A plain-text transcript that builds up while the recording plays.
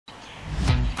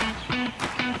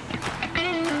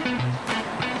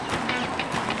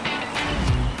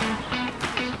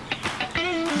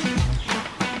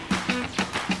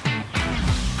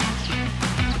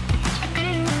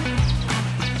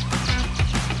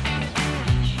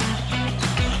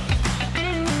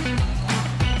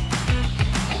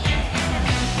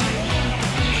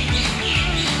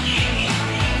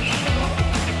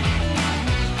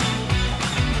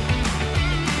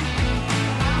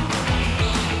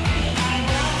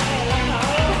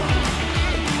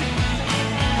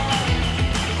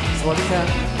That's what he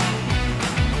can.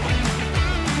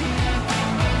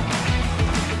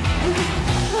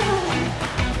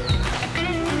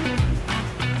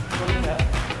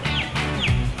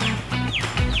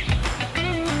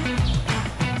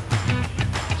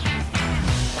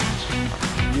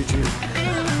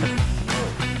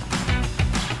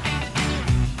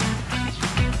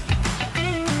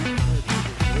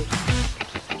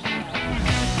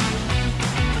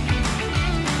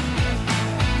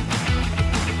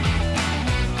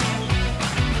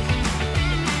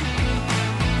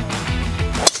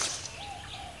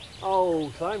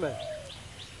 Oh, Simon,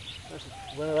 that's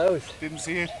one of those. Didn't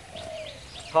see it.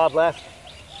 Hard left.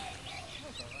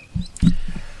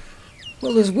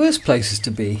 Well, there's worse places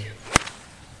to be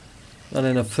than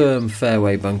in a firm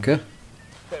fairway bunker.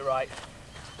 Bit right.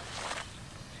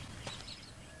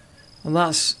 And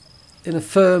that's in a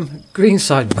firm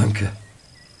greenside bunker.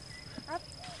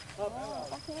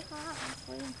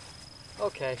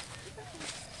 Okay.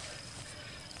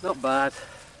 Not bad.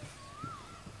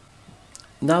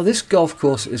 Now this golf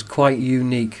course is quite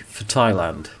unique for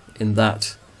Thailand in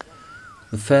that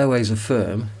the fairways are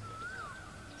firm,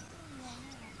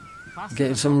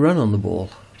 getting some run on the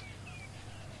ball.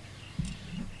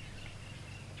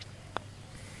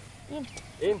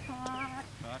 In.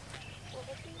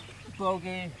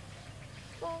 Bogey.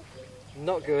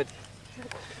 Not good.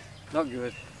 Not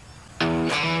good.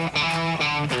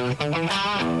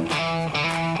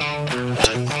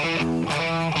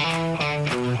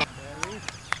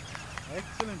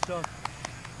 Excellent shot.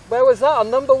 Where was that on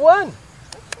number one?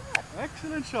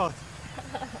 Excellent shot.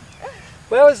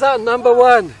 Where was that on number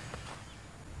one?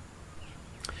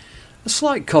 A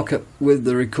slight cock up with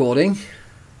the recording.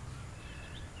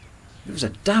 It was a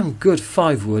damn good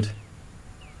 5-wood.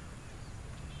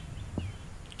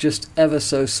 Just ever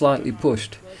so slightly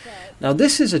pushed. Now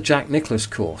this is a Jack Nicklaus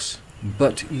course,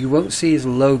 but you won't see his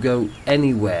logo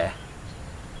anywhere.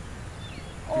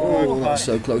 Oh, that's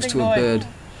so close to a bird.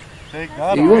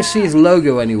 You won't see his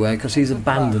logo anywhere because he's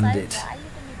abandoned it.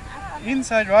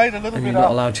 Inside right, a little And bit you're not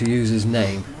up. allowed to use his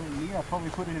name. I'll probably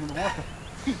put it in the water.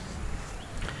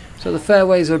 So the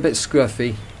fairways are a bit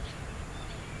scruffy.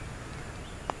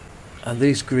 And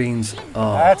these greens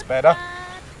are That's better.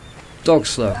 dog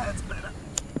slow.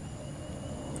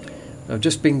 I've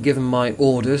just been given my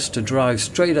orders to drive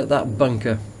straight at that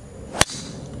bunker.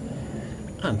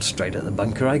 And straight at the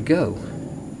bunker I go.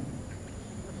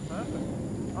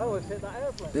 I always hit that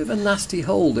airplane. Bit of a nasty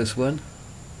hole, this one.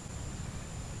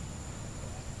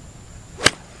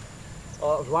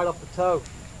 Oh, it was right off the toe.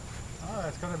 Oh,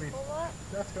 that's gonna be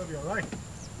alright.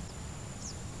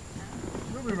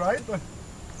 You'll be right, but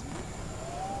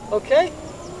Okay.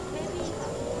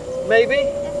 Maybe.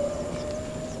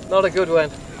 Not a good one.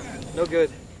 No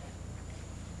good.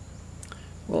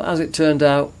 Well, as it turned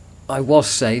out, I was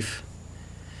safe.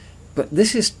 But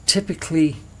this is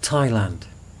typically Thailand.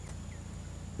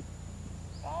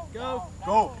 Go.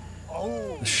 go.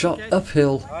 Oh, A shot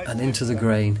uphill and into the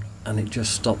grain, and it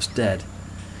just stops dead.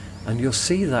 And you'll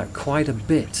see that quite a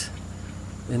bit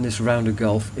in this round of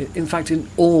golf. In fact, in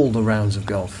all the rounds of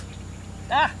golf.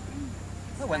 Ah!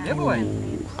 That went the other way.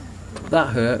 Ooh, that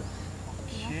hurt.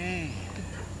 gee.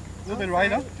 A little bit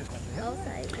right up.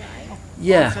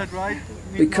 Yeah, Outside right.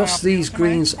 because these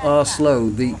greens are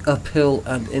slow, the uphill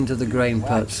and into the grain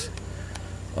putts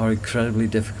are incredibly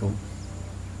difficult.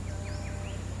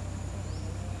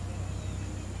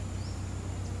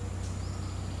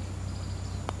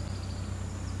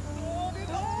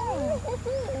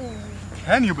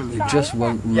 Can you believe It it? just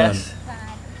won't run. Yes.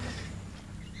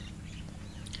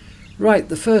 Right,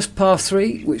 the first par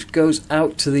 3, which goes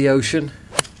out to the ocean,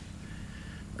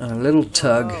 and a little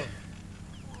tug.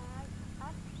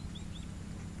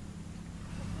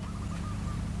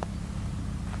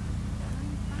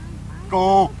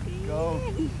 Go. Go.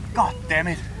 God damn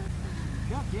it.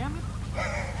 God damn it.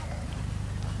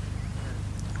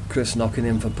 Chris knocking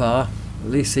in for par. At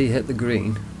least he hit the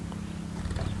green.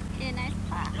 Yeah, nice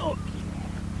part.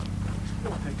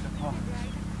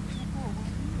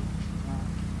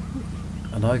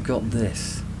 And I've got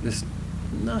this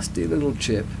nasty little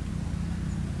chip.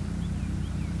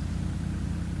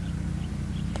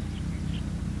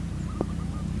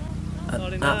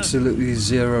 And absolutely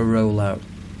zero rollout.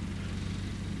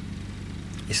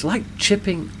 It's like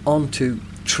chipping onto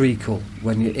treacle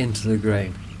when you're into the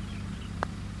grain.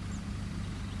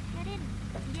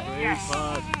 Yes.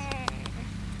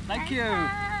 Thank you.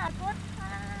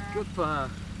 Good par.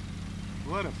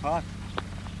 What a pot.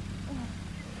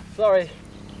 Sorry.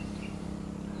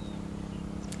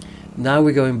 Now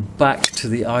we're going back to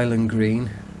the island green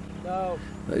No.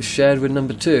 that is shared with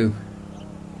number 2.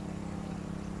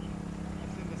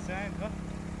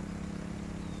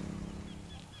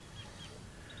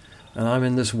 and I'm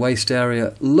in this waste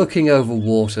area looking over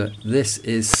water. This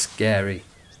is scary.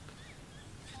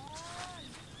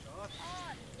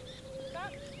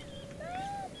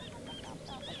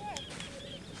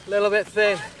 Little bit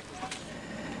thin.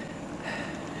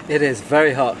 It is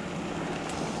very hot.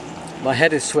 My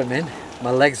head is swimming,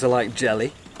 my legs are like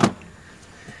jelly.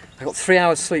 I got 3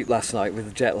 hours sleep last night with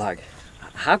the jet lag.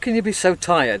 How can you be so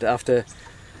tired after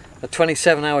a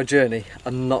 27-hour journey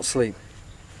and not sleep?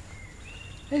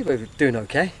 Hey, we're doing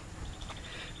okay.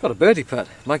 Got a birdie putt.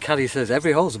 My caddy says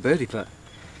every hole's a birdie putt.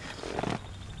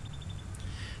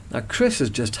 Now Chris has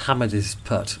just hammered his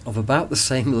putt of about the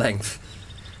same length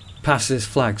past this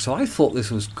flag, so I thought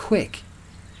this was quick.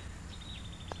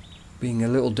 Being a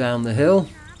little down the hill,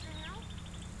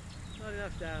 Not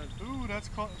enough down. Ooh, that's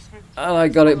and I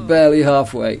got it barely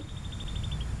halfway.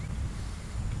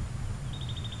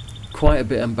 Quite a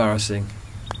bit embarrassing.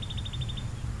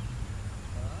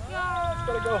 It's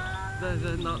gotta go.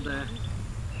 There's not there.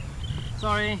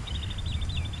 Sorry.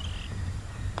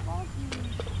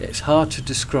 It's hard to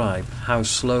describe how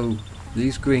slow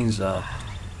these greens are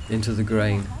into the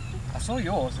grain. I saw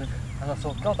yours and I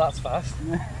thought, God, that's fast.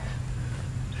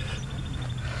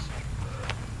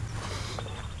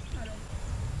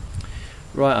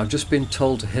 Right, I've just been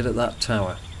told to hit at that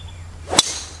tower.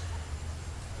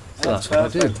 So that's what I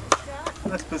do.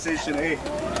 That's position A.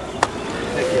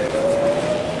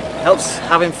 Helps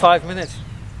having 5 minutes.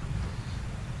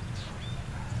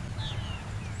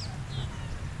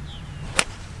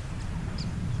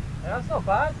 Yeah, that's not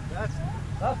bad.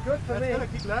 That's good for me. Gonna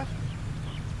keep left.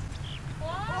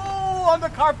 Oh, on the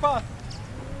car path.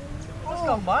 That's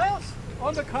got miles.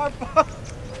 On the car path.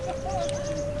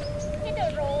 Hit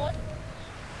the road.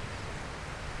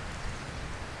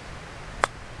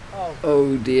 Oh,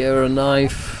 Oh dear, a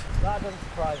knife. that doesn't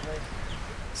surprise me.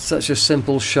 Such a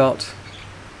simple shot.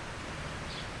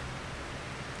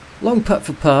 Long putt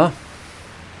for par.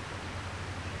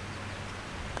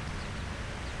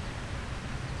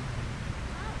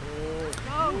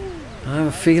 I have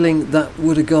a feeling that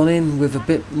would have gone in with a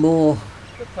bit more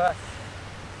Good putt.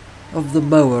 of the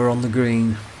mower on the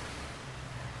green.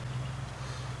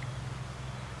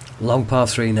 Long par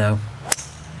 3 now.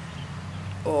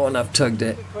 Oh, and I've tugged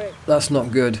it. Quick. That's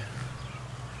not good.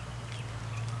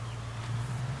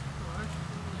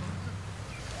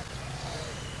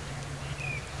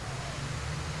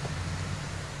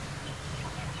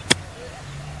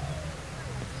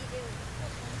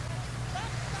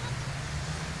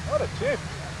 What a chip.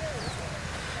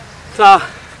 So,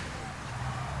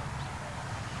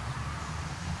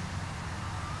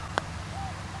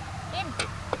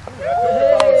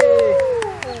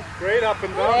 Great up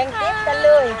and down.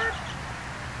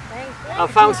 I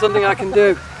found something I can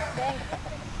do.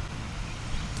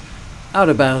 Out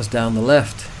of bounds down the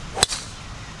left.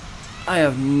 I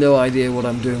have no idea what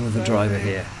I'm doing with the driver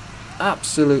here.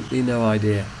 Absolutely no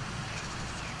idea.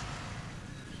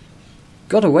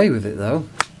 Got away with it though,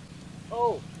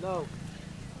 Oh, no.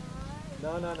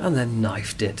 No, no, no. and then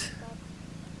knifed it.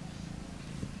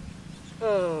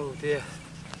 Oh dear.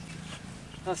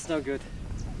 That's no good.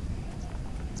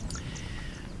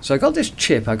 So I got this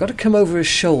chip, I got to come over his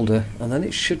shoulder, and then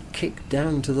it should kick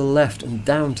down to the left and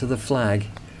down to the flag.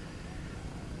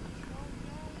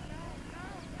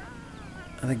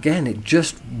 And again, it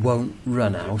just won't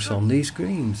run out on these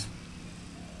greens.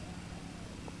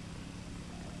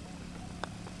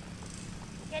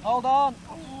 Hold on.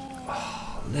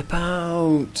 Lip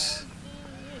out.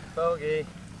 Bogey.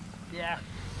 Yeah.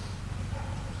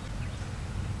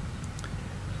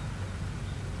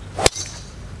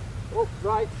 Oh,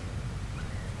 right.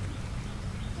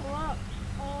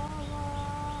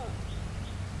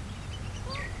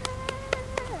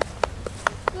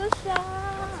 Good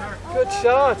shot. Good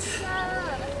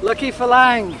shot. Lucky for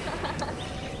Lang.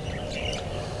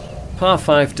 Par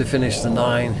 5 to finish the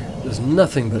 9. There's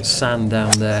nothing but sand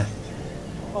down there,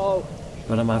 Oh,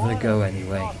 but I'm having a go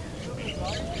anyway.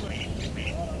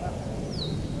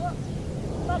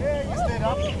 Yeah, you stayed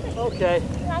up. okay.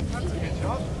 That's a good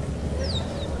shot.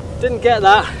 Didn't get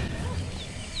that.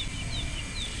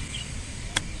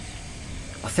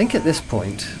 I think at this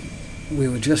point we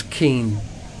were just keen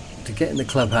to get in the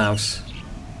clubhouse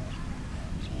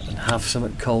and have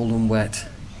something cold and wet.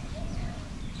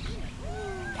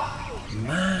 Oh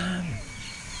man.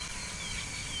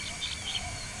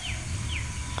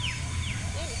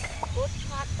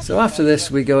 So after this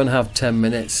we go and have 10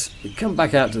 minutes. We come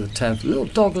back out to the 10th, little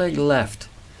dogleg left.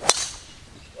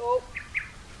 Oh,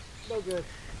 no good.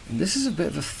 And this is a bit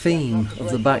of a theme of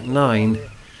the back 9.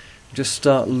 Just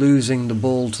start losing the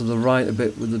ball to the right a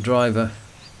bit with the driver.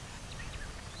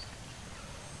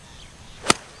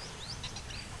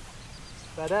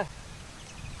 better.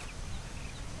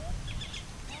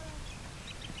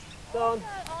 Done.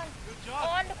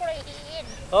 On the green.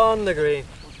 On the green.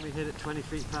 What can we hit at 20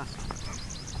 feet past?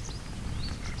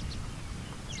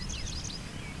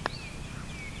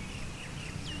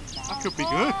 That could be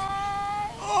good.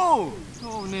 Oh!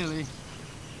 Oh, nearly.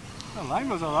 The line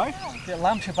was alright. The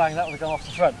lamb shebang, that would have gone off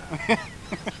the front.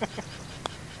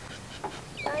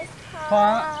 Nice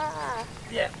Par.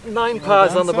 Yeah, 9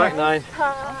 pars on the back 9.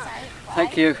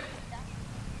 Thank you.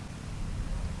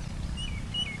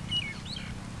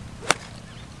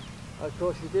 Of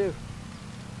course you do. You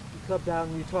club down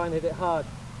and you try and hit it hard.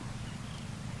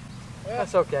 Yeah.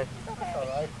 That's okay. That's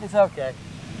alright. It's okay.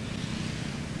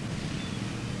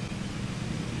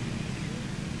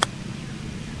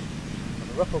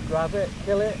 The rough will grab it,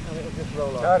 kill it, and it'll just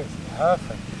roll That on. is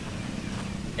perfect.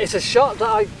 It's a shot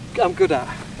that I'm good at.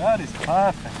 That is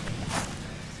perfect.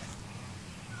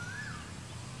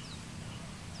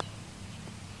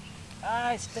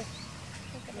 Ah,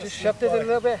 just shoved it in a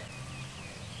little bit.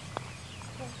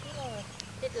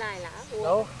 Đít lại là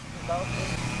No.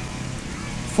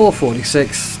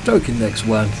 446, stroking next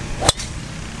one.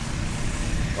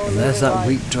 And there's that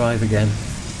weak drive again.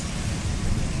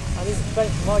 I need to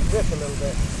strengthen my grip a little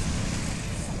bit.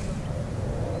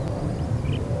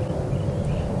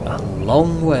 A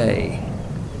long way.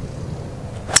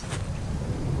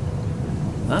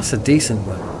 That's a decent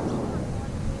one.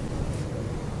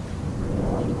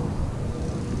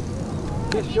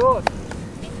 Just short.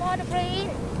 before the green.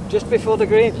 Just before the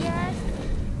green. Yes.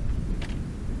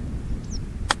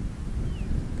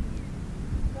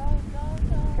 Go.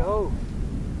 Go.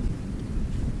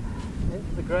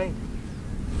 Into the grain.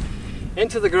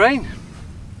 Into the grain.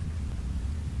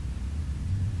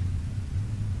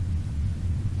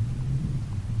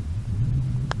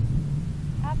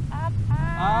 Up.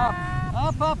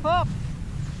 Up.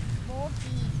 Bogey.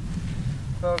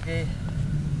 Bogey.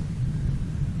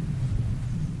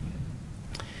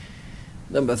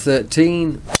 Number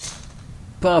 13,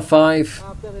 par 5,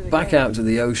 I've done it back again. out to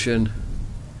the ocean.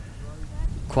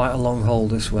 Quite a long hole,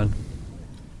 this one.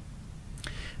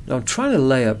 Now I'm trying to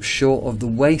lay up short of the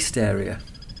waist area,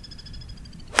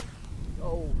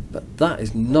 Oh, but that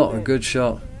is not a good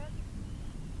shot.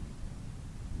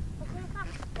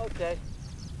 okay.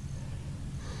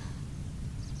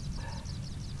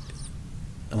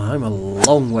 And I'm a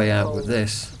long way out with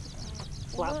this.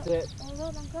 Slapped it.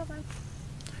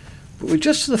 But we're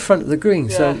just to the front of the green,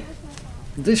 Yeah. so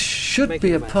this should Making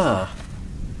be a a mess. par.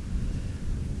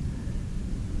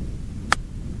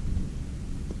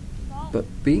 But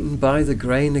beaten by the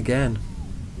grain again.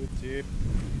 Good tip.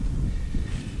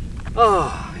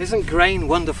 Oh, isn't grain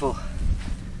wonderful?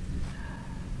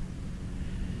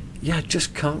 Yeah, I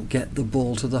just can't get the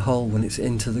ball to the hole when it's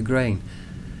into the grain,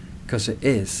 because it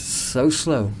is so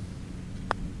slow.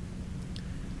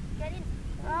 Get in.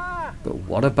 But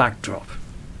what a backdrop.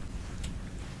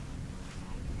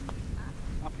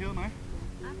 Uphill now.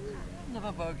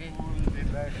 Another bogey. Oh, a little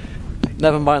bit left.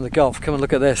 Never mind the golf, come and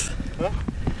look at this. Huh?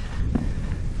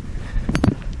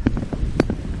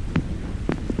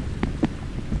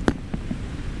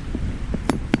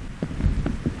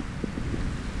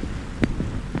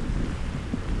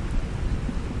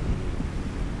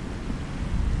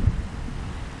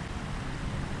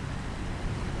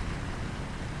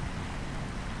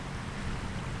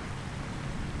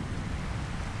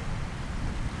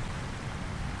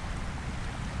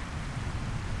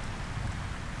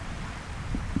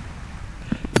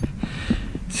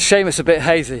 It's a shame it's a bit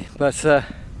hazy, but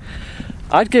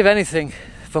I'd give anything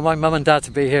for my mum and dad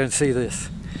to be here and see this.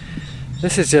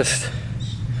 This is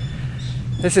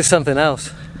something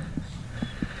else.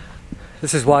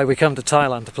 This is why we come to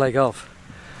Thailand to play golf.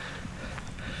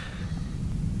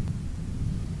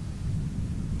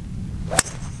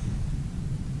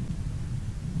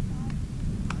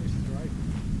 Nice strike.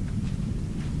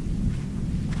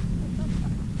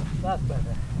 That's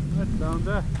better. That's down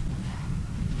there.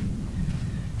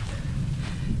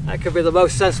 That could be the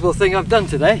most sensible thing I've done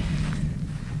today.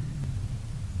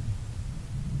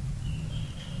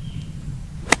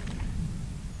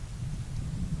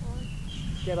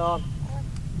 Get on.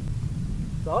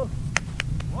 Done.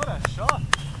 What a shot.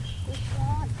 Good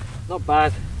shot. Not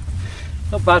bad.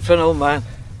 Not bad for an old man.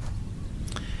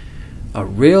 A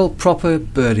real proper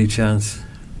birdie chance.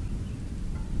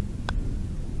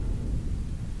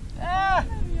 Ah!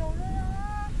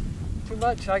 Too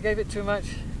much. I gave it too much.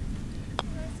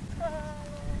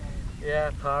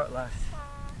 Yeah, par at last.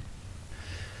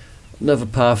 Another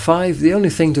par 5. The only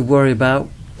thing to worry about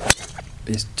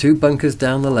is 2 bunkers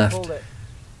down the left. Hold it.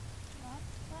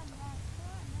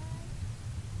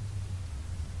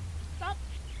 Stop.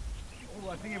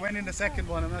 went in the second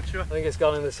one, I'm not sure. I think it's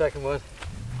gone in the second one.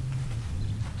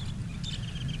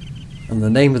 And the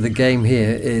name of the game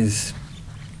here is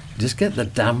just get the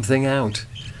damn thing out.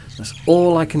 That's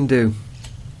all I can do.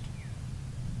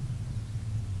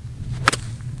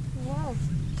 Wow.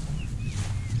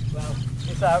 Well,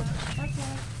 it's out. Okay.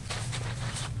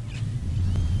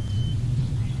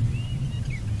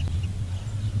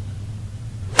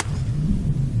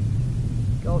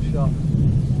 Goal shot.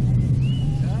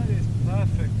 That is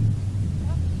perfect.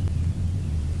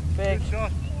 Big. Good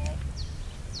shot.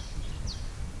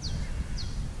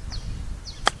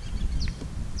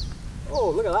 Oh,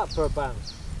 look at that for a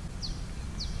bounce.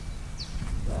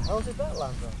 Where the hell did that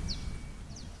land on?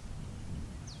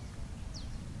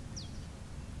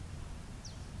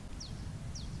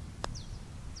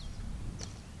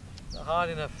 Not hard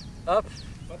enough. Up.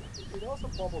 But it also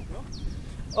bobbled, no?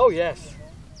 Oh yes.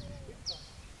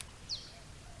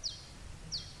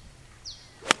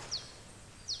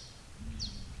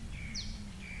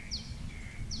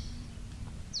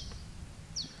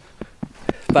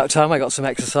 About time I got some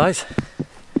exercise.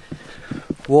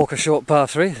 Walk a short par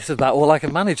 3. This is about all I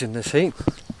can manage in this heat.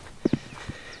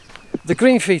 The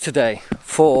green fee today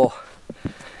for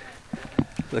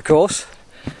the course,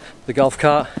 the golf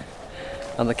cart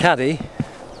and the caddy,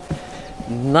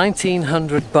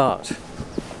 1900 baht.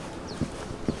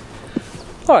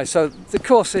 Alright, so the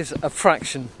course is a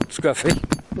fraction scruffy.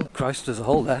 Oh Christ, there's a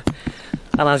hole there.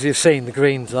 And as you've seen, the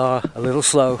greens are a little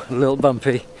slow, a little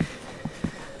bumpy.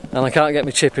 And I can't get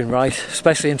my chipping right,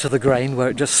 especially into the grain where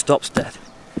it just stops dead.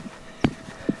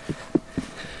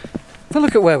 But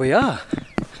look at where we are.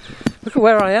 Look at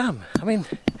where I am. I mean,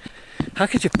 how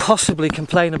could you possibly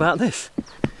complain about this?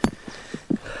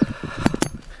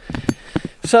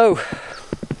 So,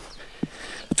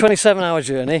 a 27-hour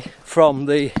journey from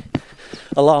the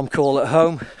alarm call at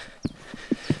home,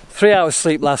 3 hours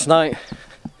sleep last night,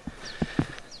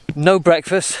 no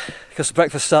breakfast because the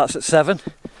breakfast starts at 7.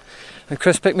 And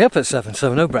Chris picked me up at 7,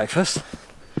 so no breakfast.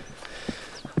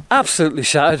 Absolutely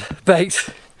shattered, baked.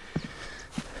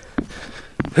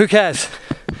 Who cares?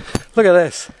 Look at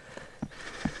this.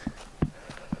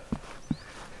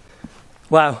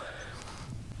 Wow.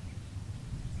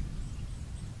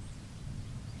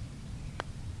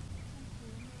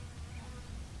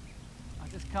 I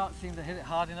just can't seem to hit it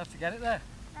hard enough to get it there.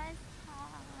 Nice.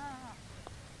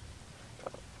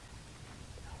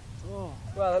 Oh,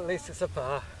 well, at least it's a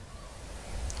par.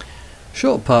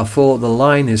 Short par 4, the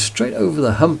line is straight over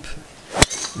the hump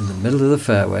in the middle of the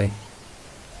fairway.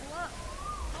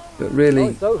 But really,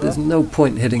 it's over. there's no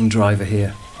point hitting driver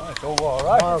here. Oh, it's over,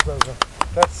 alright. Miles over.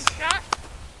 That's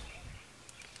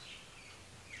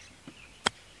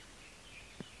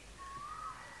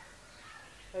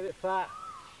Hit it fat.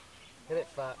 Hit it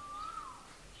fat.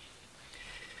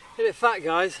 Hit it fat,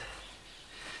 guys.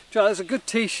 Joe, that's a good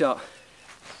tee shot.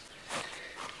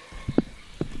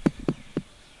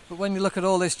 But when you look at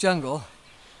all this jungle,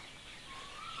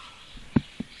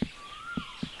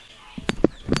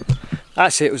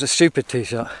 actually it was a stupid tee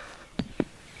shot.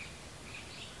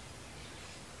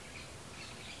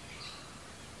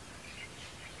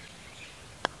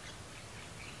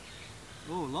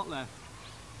 Oh, a lot left.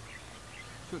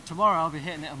 But tomorrow I'll be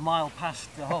hitting it a mile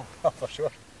past the hole. oh, for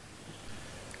sure.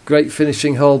 Great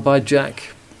finishing hole by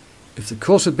Jack. If the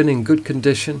course had been in good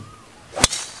condition,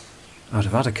 I'd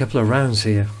have had a couple of rounds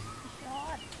here.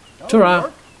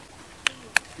 Ta-ra!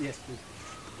 Yes, please.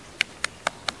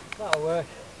 That'll work.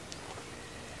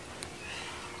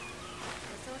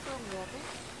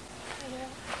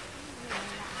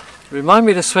 Remind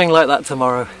me to swing like that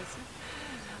tomorrow,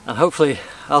 and hopefully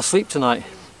I'll sleep tonight.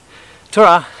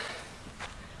 Ta-ra!